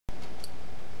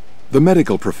The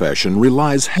medical profession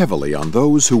relies heavily on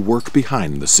those who work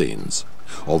behind the scenes.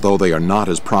 Although they are not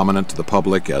as prominent to the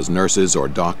public as nurses or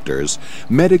doctors,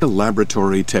 medical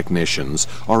laboratory technicians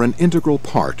are an integral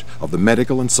part of the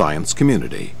medical and science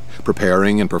community,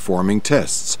 preparing and performing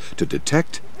tests to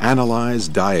detect, analyze,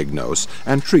 diagnose,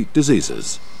 and treat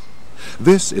diseases.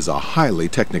 This is a highly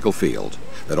technical field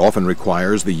that often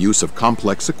requires the use of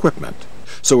complex equipment.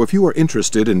 So if you are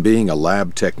interested in being a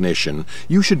lab technician,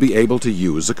 you should be able to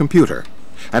use a computer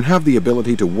and have the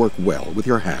ability to work well with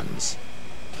your hands.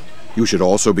 You should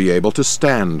also be able to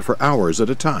stand for hours at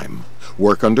a time,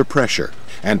 work under pressure,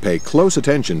 and pay close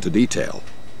attention to detail.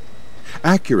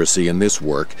 Accuracy in this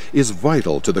work is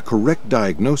vital to the correct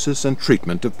diagnosis and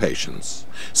treatment of patients,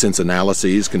 since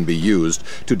analyses can be used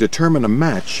to determine a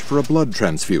match for a blood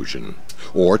transfusion,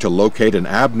 or to locate an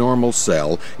abnormal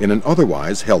cell in an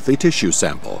otherwise healthy tissue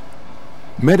sample.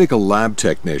 Medical lab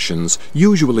technicians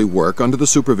usually work under the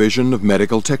supervision of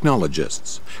medical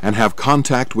technologists and have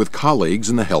contact with colleagues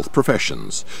in the health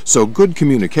professions, so good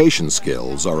communication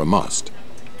skills are a must.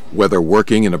 Whether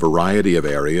working in a variety of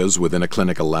areas within a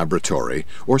clinical laboratory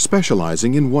or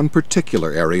specializing in one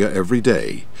particular area every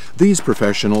day, these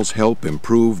professionals help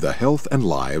improve the health and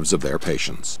lives of their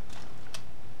patients.